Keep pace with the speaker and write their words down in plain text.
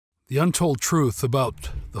the untold truth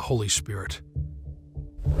about the Holy Spirit.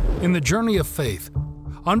 In the journey of faith,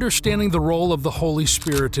 understanding the role of the Holy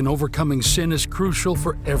Spirit in overcoming sin is crucial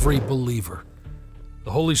for every believer.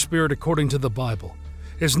 The Holy Spirit, according to the Bible,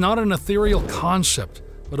 is not an ethereal concept,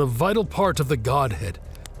 but a vital part of the Godhead,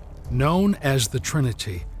 known as the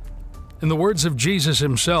Trinity. In the words of Jesus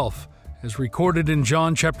himself, as recorded in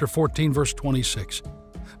John chapter 14, verse 26,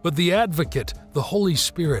 "But the Advocate, the Holy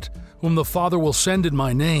Spirit, whom the Father will send in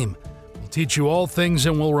my name, will teach you all things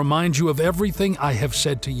and will remind you of everything I have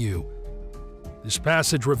said to you." This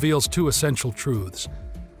passage reveals two essential truths: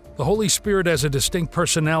 the Holy Spirit as a distinct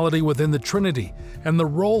personality within the Trinity, and the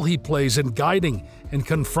role he plays in guiding and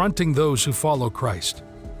confronting those who follow Christ.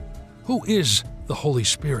 Who is the Holy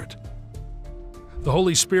Spirit? The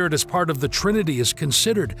Holy Spirit as part of the Trinity is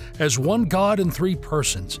considered as one God in three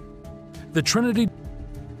persons. The Trinity,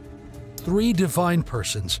 three divine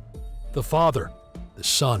persons: the Father, the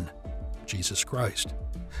Son, Jesus Christ,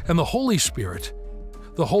 and the Holy Spirit.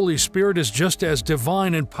 The Holy Spirit is just as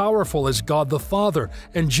divine and powerful as God the Father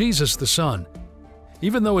and Jesus the Son.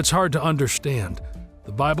 Even though it's hard to understand,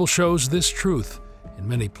 the Bible shows this truth in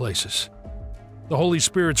many places. The Holy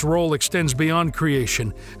Spirit's role extends beyond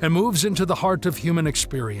creation and moves into the heart of human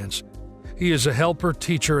experience. He is a helper,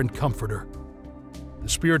 teacher, and comforter. The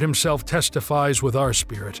Spirit himself testifies with our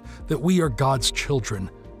spirit that we are God's children.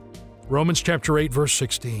 Romans chapter 8, verse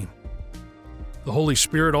 16. The Holy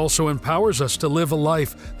Spirit also empowers us to live a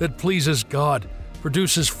life that pleases God,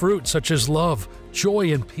 produces fruit such as love,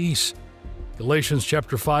 joy, and peace. Galatians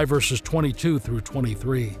chapter 5, verses 22 through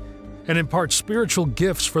 23. And imparts spiritual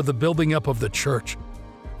gifts for the building up of the church.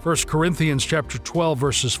 1 Corinthians chapter 12,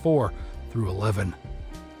 verses 4 through 11.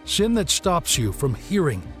 Sin that stops you from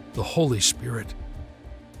hearing the Holy Spirit.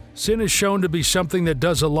 Sin is shown to be something that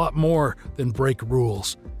does a lot more than break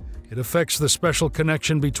rules. It affects the special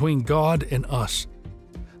connection between God and us.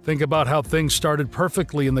 Think about how things started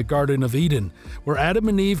perfectly in the Garden of Eden, where Adam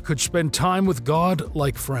and Eve could spend time with God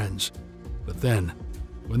like friends. But then,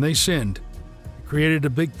 when they sinned, created a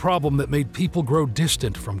big problem that made people grow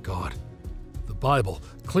distant from God. The Bible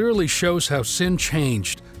clearly shows how sin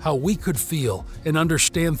changed how we could feel and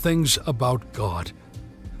understand things about God.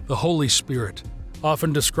 The Holy Spirit,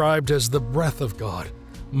 often described as the breath of God,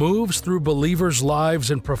 moves through believers' lives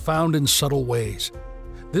in profound and subtle ways.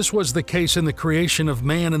 This was the case in the creation of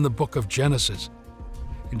man in the book of Genesis.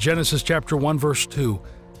 In Genesis chapter 1, verse 2,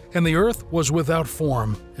 "And the earth was without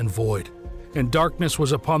form and void, and darkness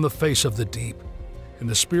was upon the face of the deep. And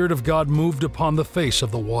the Spirit of God moved upon the face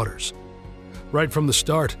of the waters." Right from the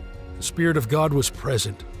start, the Spirit of God was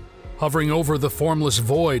present, hovering over the formless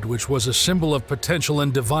void, which was a symbol of potential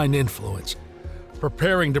and divine influence,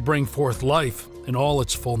 preparing to bring forth life in all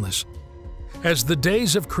its fullness. As the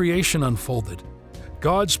days of creation unfolded,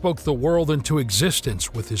 God spoke the world into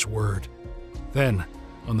existence with His Word. Then,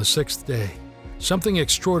 on the sixth day, something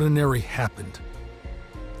extraordinary happened.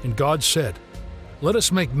 And God said, "Let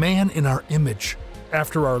us make man in our image,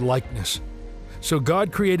 after our likeness." So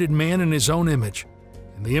God created man in His own image.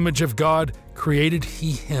 In the image of God created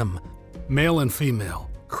He him. Male and female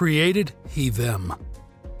created He them.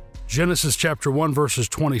 Genesis chapter 1, verses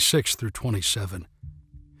 26 through 27.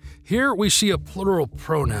 Here we see a plural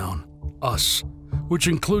pronoun, us, which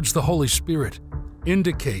includes the Holy Spirit,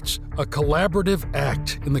 indicates a collaborative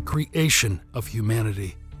act in the creation of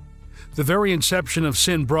humanity. The very inception of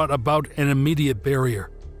sin brought about an immediate barrier.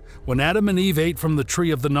 When Adam and Eve ate from the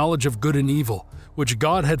tree of the knowledge of good and evil, which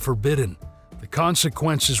God had forbidden, the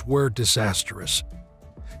consequences were disastrous.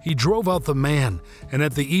 He drove out the man, and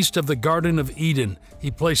at the east of the Garden of Eden, He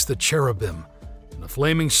placed the cherubim, and a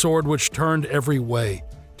flaming sword which turned every way,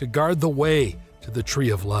 to guard the way to the tree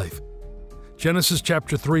of life. Genesis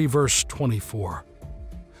chapter 3, verse 24.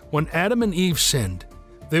 When Adam and Eve sinned,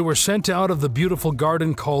 they were sent out of the beautiful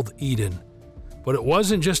garden called Eden. But it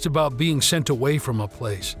wasn't just about being sent away from a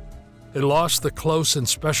place. They lost the close and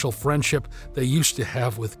special friendship they used to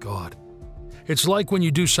have with God. It's like when you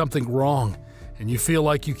do something wrong and you feel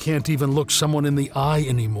like you can't even look someone in the eye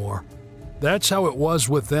anymore. That's how it was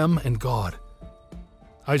with them and God.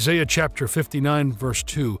 Isaiah chapter 59, verse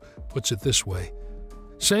 2 puts it this way: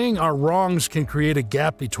 saying our wrongs can create a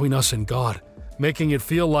gap between us and God, making it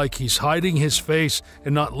feel like He's hiding His face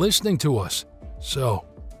and not listening to us. So,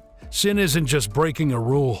 sin isn't just breaking a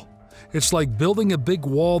rule. It's like building a big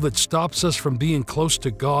wall that stops us from being close to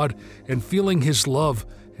God and feeling His love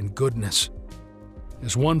and goodness.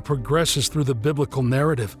 As one progresses through the biblical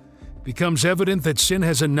narrative, it becomes evident that sin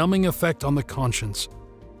has a numbing effect on the conscience.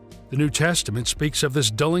 The New Testament speaks of this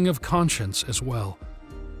dulling of conscience as well.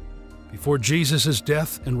 Before Jesus'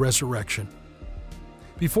 death and resurrection,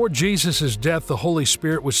 Before Jesus' death, the Holy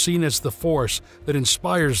Spirit was seen as the force that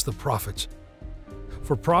inspires the prophets.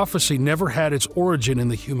 For prophecy never had its origin in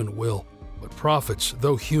the human will, but prophets,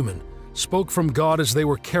 though human, spoke from God as they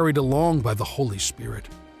were carried along by the Holy Spirit.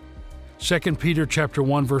 2 Peter chapter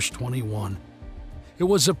 1 verse 21. It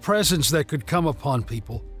was a presence that could come upon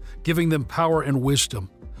people, giving them power and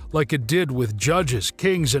wisdom, like it did with judges,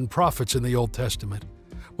 kings, and prophets in the Old Testament.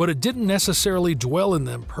 But it didn't necessarily dwell in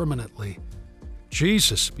them permanently.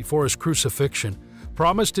 Jesus, before his crucifixion,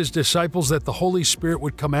 promised his disciples that the Holy Spirit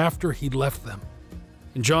would come after he'd left them.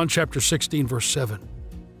 In John chapter 16 verse 7,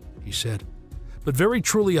 he said, "But very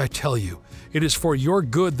truly I tell you, it is for your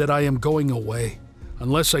good that I am going away.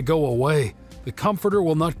 Unless I go away, the Comforter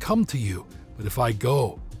will not come to you, but if I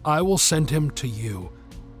go, I will send him to you."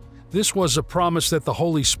 This was a promise that the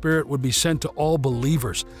Holy Spirit would be sent to all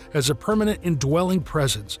believers as a permanent indwelling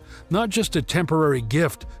presence, not just a temporary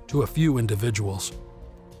gift to a few individuals.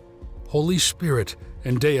 Holy Spirit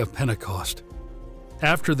and Day of Pentecost.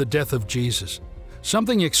 After the death of Jesus,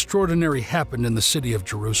 something extraordinary happened in the city of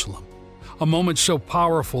Jerusalem, a moment so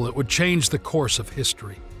powerful it would change the course of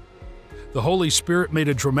history. The Holy Spirit made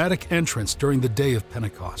a dramatic entrance during the Day of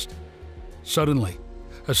Pentecost. Suddenly,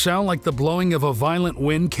 a sound like the blowing of a violent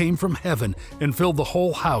wind came from heaven and filled the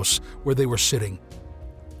whole house where they were sitting.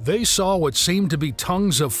 They saw what seemed to be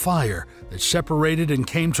tongues of fire that separated and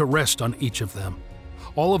came to rest on each of them.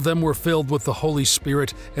 All of them were filled with the Holy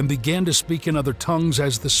Spirit and began to speak in other tongues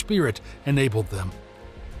as the Spirit enabled them.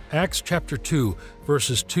 Acts chapter 2,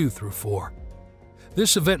 verses 2 through 4.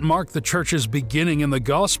 This event marked the church's beginning and the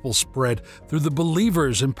gospel spread through the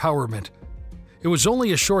believers' empowerment. It was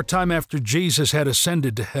only a short time after Jesus had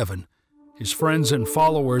ascended to heaven. His friends and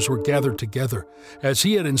followers were gathered together, as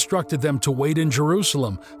he had instructed them to wait in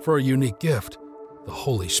Jerusalem for a unique gift, the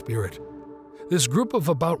Holy Spirit. This group of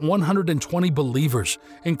about 120 believers,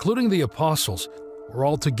 including the apostles, were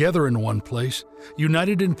all together in one place,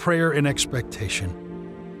 united in prayer and expectation.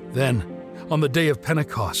 Then, on the day of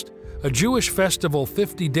Pentecost, a Jewish festival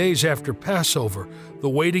 50 days after Passover, the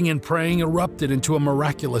waiting and praying erupted into a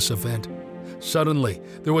miraculous event. Suddenly,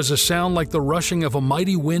 there was a sound like the rushing of a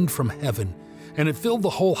mighty wind from heaven, and it filled the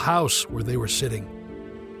whole house where they were sitting.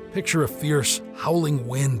 Picture a fierce, howling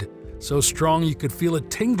wind, so strong you could feel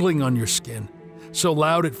it tingling on your skin, so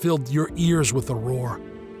loud it filled your ears with a roar.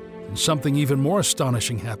 And something even more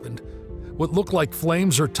astonishing happened. What looked like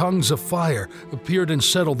flames or tongues of fire appeared and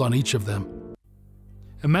settled on each of them.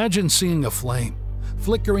 Imagine seeing a flame,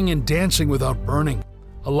 flickering and dancing without burning,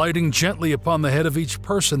 alighting gently upon the head of each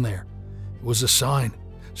person there. It was a sign,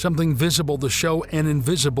 something visible to show an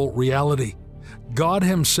invisible reality. God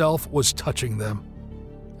Himself was touching them.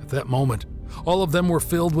 At that moment, all of them were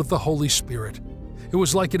filled with the Holy Spirit. It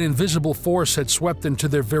was like an invisible force had swept into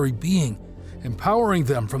their very being, empowering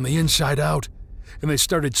them from the inside out. And they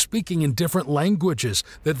started speaking in different languages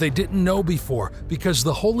that they didn't know before because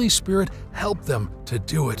the Holy Spirit helped them to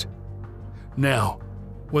do it. Now,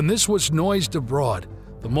 when this was noised abroad,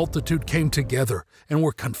 the multitude came together and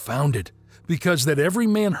were confounded, because that every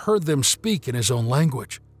man heard them speak in his own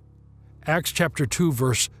language. Acts chapter 2,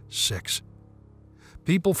 verse 6.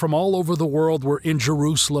 People from all over the world were in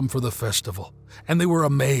Jerusalem for the festival, and they were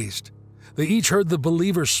amazed. They each heard the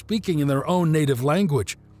believers speaking in their own native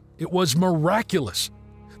language. It was miraculous.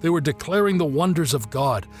 They were declaring the wonders of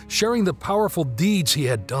God, sharing the powerful deeds He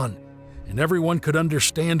had done, and everyone could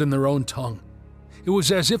understand in their own tongue. It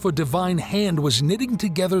was as if a divine hand was knitting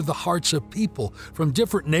together the hearts of people from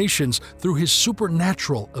different nations through His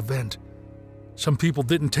supernatural event. Some people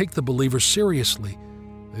didn't take the believers seriously.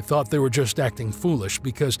 They thought they were just acting foolish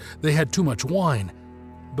because they had too much wine.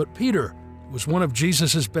 But Peter, who was one of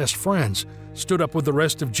Jesus' best friends, stood up with the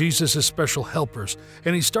rest of Jesus' special helpers,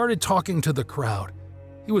 and he started talking to the crowd.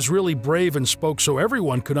 He was really brave and spoke so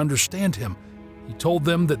everyone could understand him. He told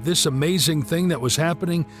them that this amazing thing that was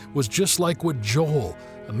happening was just like what Joel,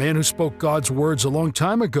 a man who spoke God's words a long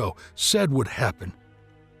time ago, said would happen.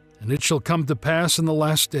 "And it shall come to pass in the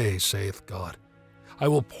last days, saith God, I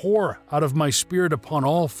will pour out of my Spirit upon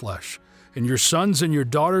all flesh, and your sons and your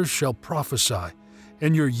daughters shall prophesy,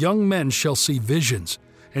 and your young men shall see visions,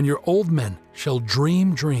 and your old men shall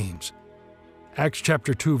dream dreams." Acts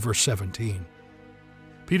chapter 2, verse 17.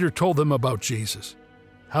 Peter told them about Jesus,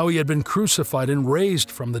 how He had been crucified and raised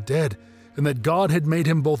from the dead, and that God had made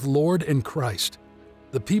Him both Lord and Christ.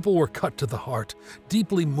 The people were cut to the heart,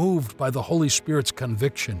 deeply moved by the Holy Spirit's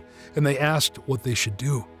conviction, and they asked what they should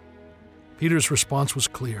do. Peter's response was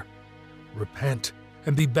clear: "Repent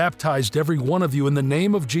and be baptized every one of you in the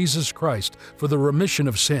name of Jesus Christ for the remission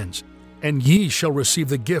of sins, and ye shall receive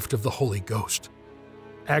the gift of the Holy Ghost."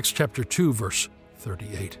 Acts chapter 2, verse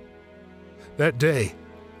 38. That day,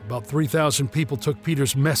 about 3,000 people took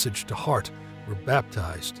Peter's message to heart, were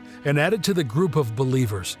baptized, and added to the group of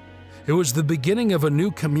believers. It was the beginning of a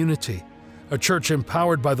new community, a church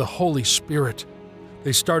empowered by the Holy Spirit.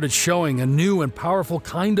 They started showing a new and powerful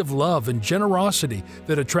kind of love and generosity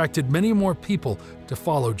that attracted many more people to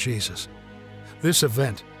follow Jesus. This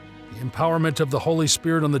event, the empowerment of the Holy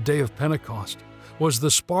Spirit on the day of Pentecost, was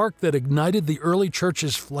the spark that ignited the early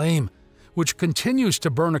church's flame, which continues to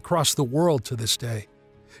burn across the world to this day.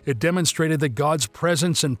 It demonstrated that God's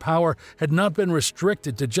presence and power had not been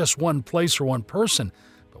restricted to just one place or one person,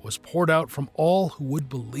 but was poured out from all who would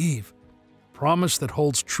believe, a promise that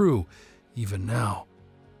holds true even now.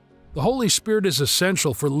 The Holy Spirit is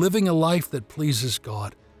essential for living a life that pleases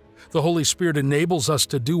God. The Holy Spirit enables us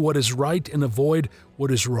to do what is right and avoid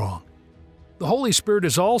what is wrong. The Holy Spirit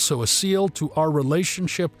is also a seal to our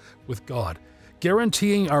relationship with God,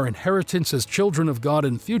 guaranteeing our inheritance as children of God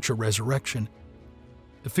in future resurrection.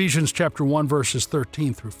 Ephesians chapter 1 verses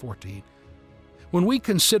 13 through 14. When we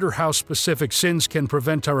consider how specific sins can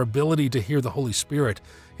prevent our ability to hear the Holy Spirit,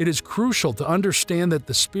 it is crucial to understand that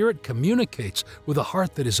the Spirit communicates with a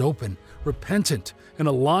heart that is open, repentant, and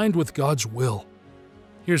aligned with God's will.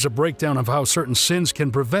 Here's a breakdown of how certain sins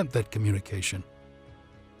can prevent that communication.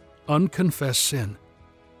 Unconfessed sin.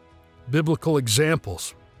 Biblical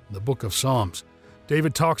examples. In the book of Psalms,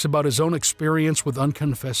 David talks about his own experience with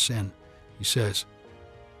unconfessed sin. He says,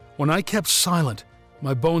 "When I kept silent,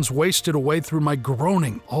 my bones wasted away through my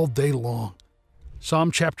groaning all day long."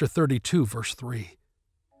 Psalm chapter 32, verse 3.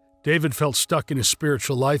 David felt stuck in his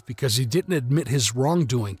spiritual life because he didn't admit his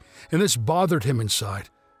wrongdoing, and this bothered him inside.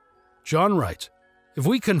 John writes, "If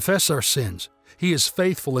we confess our sins, He is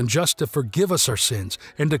faithful and just to forgive us our sins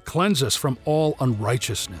and to cleanse us from all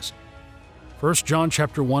unrighteousness." 1 John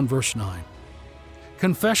chapter 1, verse 9.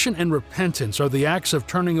 Confession and repentance are the acts of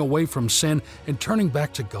turning away from sin and turning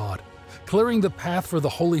back to God, clearing the path for the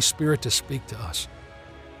Holy Spirit to speak to us.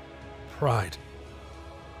 Pride.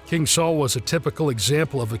 King Saul was a typical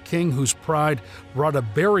example of a king whose pride brought a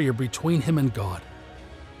barrier between him and God.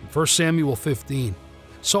 In 1 Samuel 15,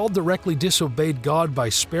 Saul directly disobeyed God by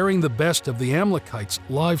sparing the best of the Amalekites'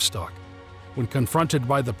 livestock. When confronted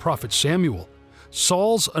by the prophet Samuel,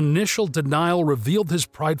 Saul's initial denial revealed his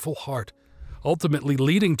prideful heart, ultimately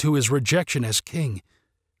leading to his rejection as king.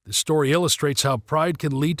 The story illustrates how pride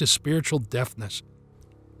can lead to spiritual deafness.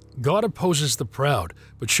 God opposes the proud,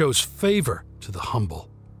 but shows favor to the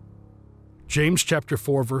humble. James chapter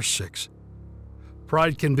 4, verse 6.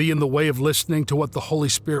 Pride can be in the way of listening to what the Holy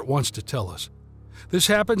Spirit wants to tell us. This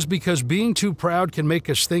happens because being too proud can make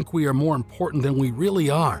us think we are more important than we really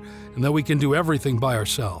are, and that we can do everything by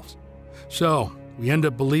ourselves. So, we end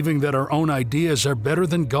up believing that our own ideas are better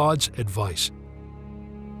than God's advice.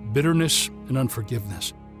 Bitterness and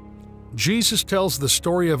unforgiveness. Jesus tells the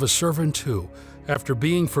story of a servant who, after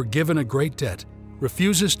being forgiven a great debt,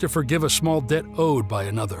 refuses to forgive a small debt owed by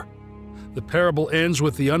another. The parable ends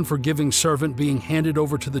with the unforgiving servant being handed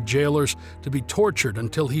over to the jailers to be tortured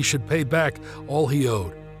until he should pay back all he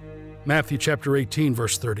owed. Matthew chapter 18,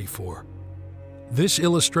 verse 34. This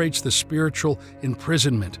illustrates the spiritual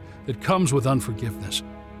imprisonment that comes with unforgiveness.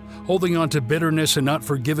 Holding on to bitterness and not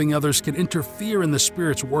forgiving others can interfere in the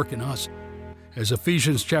Spirit's work in us. As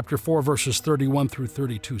Ephesians chapter 4, verses 31 through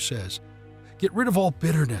 32 says, "Get rid of all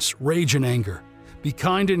bitterness, rage, and anger. Be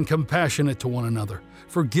kind and compassionate to one another,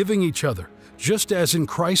 forgiving each other, just as in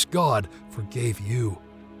Christ God forgave you."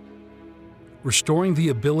 Restoring the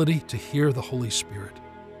ability to hear the Holy Spirit.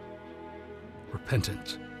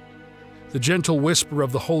 Repentance. The gentle whisper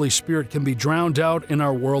of the Holy Spirit can be drowned out in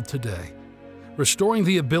our world today. Restoring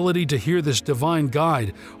the ability to hear this divine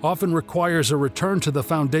guide often requires a return to the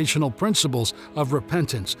foundational principles of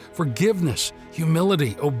repentance, forgiveness,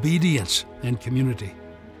 humility, obedience, and community.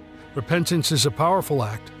 Repentance is a powerful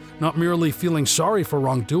act, not merely feeling sorry for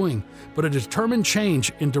wrongdoing, but a determined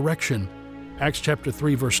change in direction. Acts chapter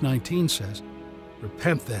 3, verse 19 says,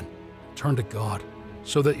 "Repent then, turn to God,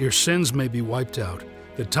 so that your sins may be wiped out,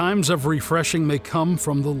 that times of refreshing may come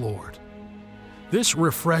from the Lord." This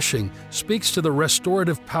refreshing speaks to the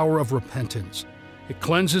restorative power of repentance. It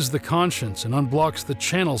cleanses the conscience and unblocks the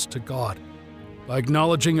channels to God. By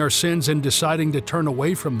acknowledging our sins and deciding to turn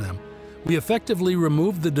away from them, we effectively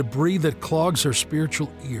remove the debris that clogs our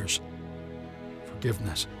spiritual ears.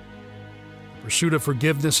 Forgiveness. The pursuit of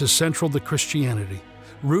forgiveness is central to Christianity,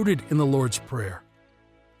 rooted in the Lord's Prayer.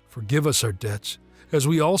 Forgive us our debts, as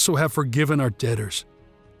we also have forgiven our debtors.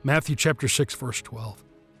 Matthew chapter 6, verse 12.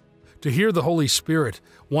 To hear the Holy Spirit,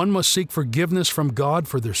 one must seek forgiveness from God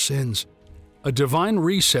for their sins, a divine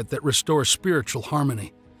reset that restores spiritual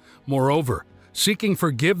harmony. Moreover, Seeking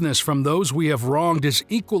forgiveness from those we have wronged is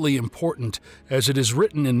equally important, as it is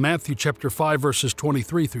written in Matthew chapter 5, verses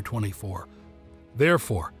 23 through 24.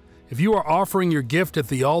 Therefore, if you are offering your gift at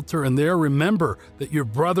the altar and there remember that your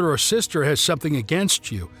brother or sister has something against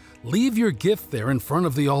you, leave your gift there in front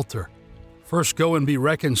of the altar. First go and be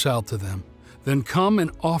reconciled to them, then come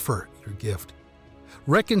and offer your gift.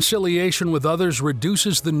 Reconciliation with others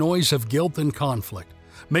reduces the noise of guilt and conflict,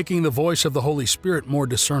 making the voice of the Holy Spirit more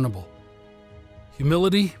discernible.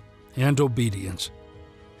 Humility and obedience.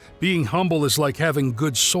 Being humble is like having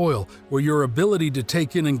good soil where your ability to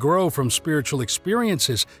take in and grow from spiritual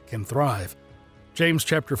experiences can thrive. James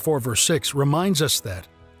chapter 4 verse 6 reminds us that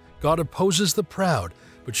God opposes the proud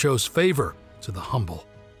but shows favor to the humble.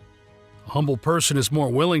 A humble person is more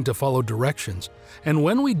willing to follow directions, and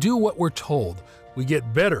when we do what we're told, we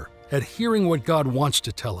get better at hearing what God wants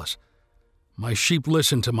to tell us. My sheep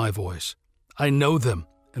listen to my voice. I know them,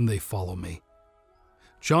 and they follow me.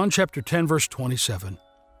 John chapter 10 verse 27.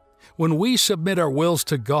 When we submit our wills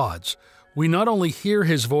to God's, we not only hear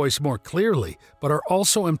His voice more clearly, but are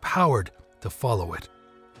also empowered to follow it.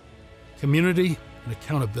 Community and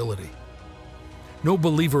accountability. No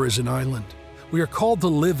believer is an island. We are called to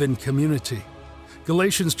live in community.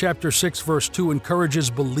 Galatians chapter 6 verse 2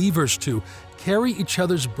 encourages believers to carry each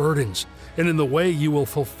other's burdens, and in the way you will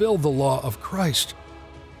fulfill the law of Christ.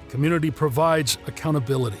 Community provides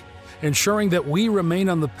accountability, ensuring that we remain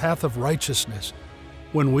on the path of righteousness.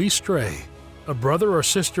 When we stray, a brother or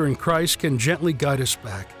sister in Christ can gently guide us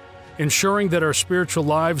back, ensuring that our spiritual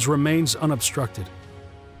lives remains unobstructed.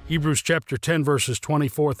 Hebrews chapter 10 verses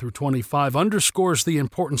 24 through 25 underscores the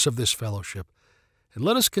importance of this fellowship. And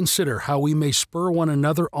let us consider how we may spur one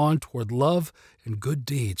another on toward love and good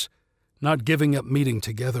deeds, not giving up meeting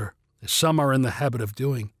together, as some are in the habit of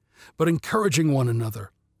doing, but encouraging one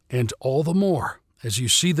another, and all the more as you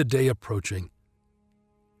see the day approaching.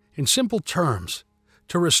 In simple terms,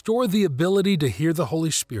 to restore the ability to hear the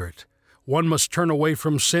Holy Spirit, one must turn away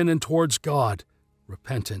from sin and towards God,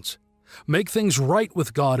 repentance, make things right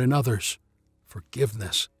with God and others,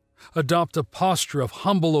 forgiveness, adopt a posture of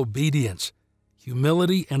humble obedience,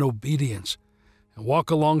 humility and obedience, and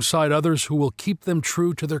walk alongside others who will keep them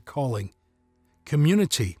true to their calling,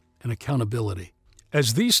 community and accountability.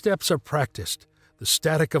 As these steps are practiced, the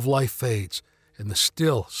static of life fades, and the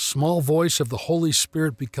still, small voice of the Holy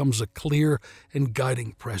Spirit becomes a clear and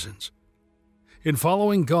guiding presence. In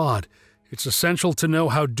following God, it's essential to know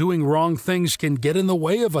how doing wrong things can get in the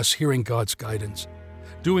way of us hearing God's guidance.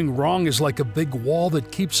 Doing wrong is like a big wall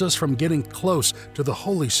that keeps us from getting close to the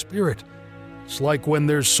Holy Spirit. It's like when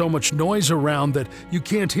there's so much noise around that you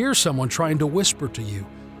can't hear someone trying to whisper to you.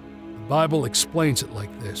 The Bible explains it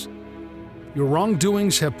like this: your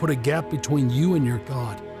wrongdoings have put a gap between you and your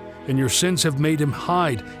God, and your sins have made Him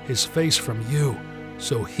hide His face from you,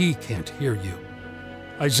 so He can't hear you.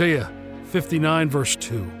 Isaiah 59 verse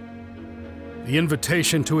 2. The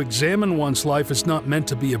invitation to examine one's life is not meant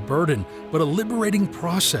to be a burden, but a liberating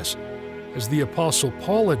process. As the Apostle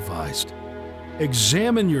Paul advised,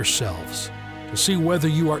 examine yourselves to see whether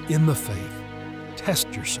you are in the faith.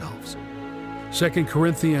 Test yourselves. 2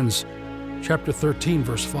 Corinthians chapter 13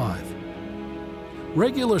 verse 5.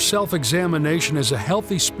 Regular self-examination is a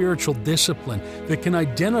healthy spiritual discipline that can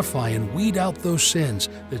identify and weed out those sins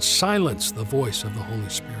that silence the voice of the Holy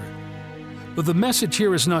Spirit. But the message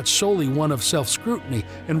here is not solely one of self-scrutiny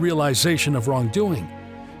and realization of wrongdoing.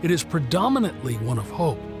 It is predominantly one of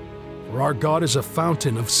hope. For our God is a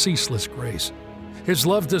fountain of ceaseless grace. His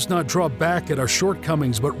love does not draw back at our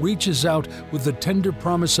shortcomings, but reaches out with the tender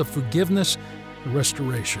promise of forgiveness and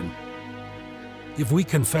restoration. If we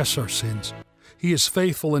confess our sins, He is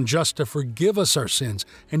faithful and just to forgive us our sins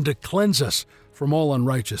and to cleanse us from all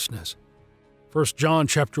unrighteousness. 1 John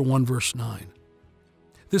chapter 1 verse 9.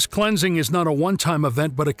 This cleansing is not a one-time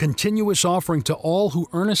event, but a continuous offering to all who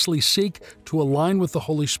earnestly seek to align with the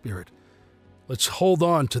Holy Spirit. Let's hold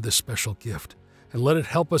on to this special gift and let it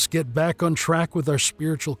help us get back on track with our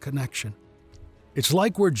spiritual connection. It's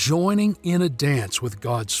like we're joining in a dance with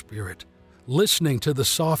God's Spirit, listening to the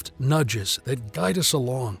soft nudges that guide us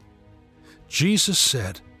along. Jesus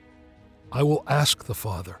said, "I will ask the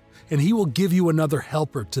Father, and He will give you another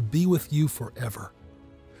helper to be with you forever."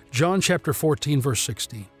 John chapter 14 verse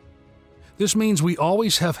 16. This means we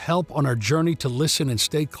always have help on our journey to listen and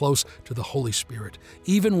stay close to the Holy Spirit,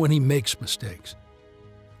 even when He makes mistakes.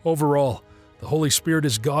 Overall, the Holy Spirit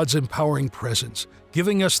is God's empowering presence,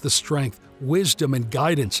 giving us the strength, wisdom, and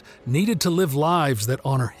guidance needed to live lives that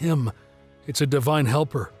honor Him. It's a divine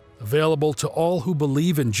helper, available to all who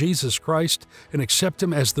believe in Jesus Christ and accept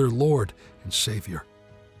Him as their Lord and Savior.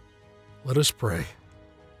 Let us pray.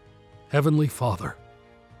 Heavenly Father,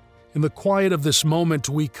 in the quiet of this moment,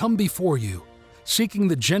 we come before you, seeking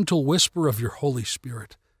the gentle whisper of your Holy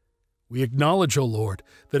Spirit. We acknowledge, O Lord,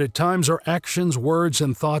 that at times our actions, words,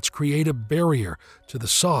 and thoughts create a barrier to the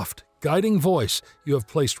soft, guiding voice you have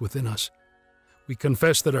placed within us. We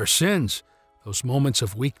confess that our sins, those moments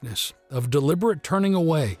of weakness, of deliberate turning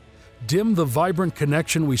away, dim the vibrant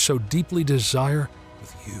connection we so deeply desire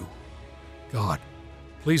with you. God,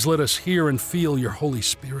 please let us hear and feel your Holy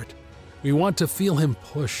Spirit. We want to feel him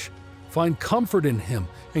push, find comfort in him,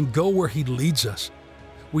 and go where he leads us.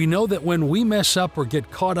 We know that when we mess up or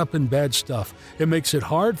get caught up in bad stuff, it makes it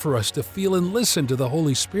hard for us to feel and listen to the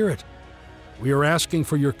Holy Spirit. We are asking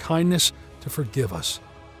for your kindness to forgive us.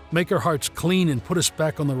 Make our hearts clean and put us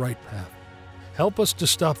back on the right path. Help us to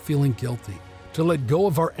stop feeling guilty, to let go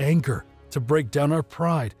of our anger, to break down our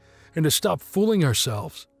pride, and to stop fooling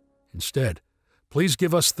ourselves. Instead, please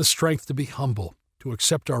give us the strength to be humble, to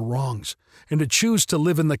accept our wrongs, and to choose to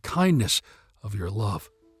live in the kindness of your love.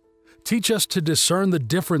 Teach us to discern the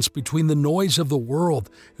difference between the noise of the world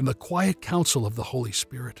and the quiet counsel of the Holy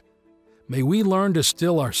Spirit. May we learn to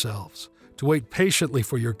still ourselves, to wait patiently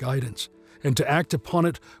for your guidance, and to act upon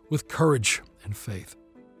it with courage and faith.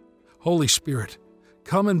 Holy Spirit,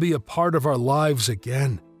 come and be a part of our lives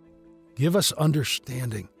again. Give us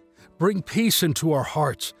understanding, bring peace into our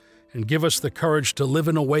hearts, and give us the courage to live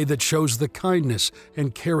in a way that shows the kindness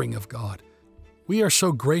and caring of God. We are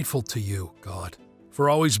so grateful to you, God, for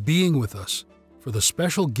always being with us, for the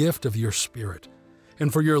special gift of your Spirit,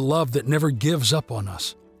 and for your love that never gives up on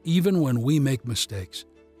us, even when we make mistakes.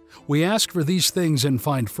 We ask for these things and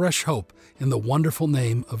find fresh hope in the wonderful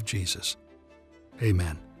name of Jesus.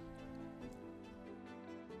 Amen.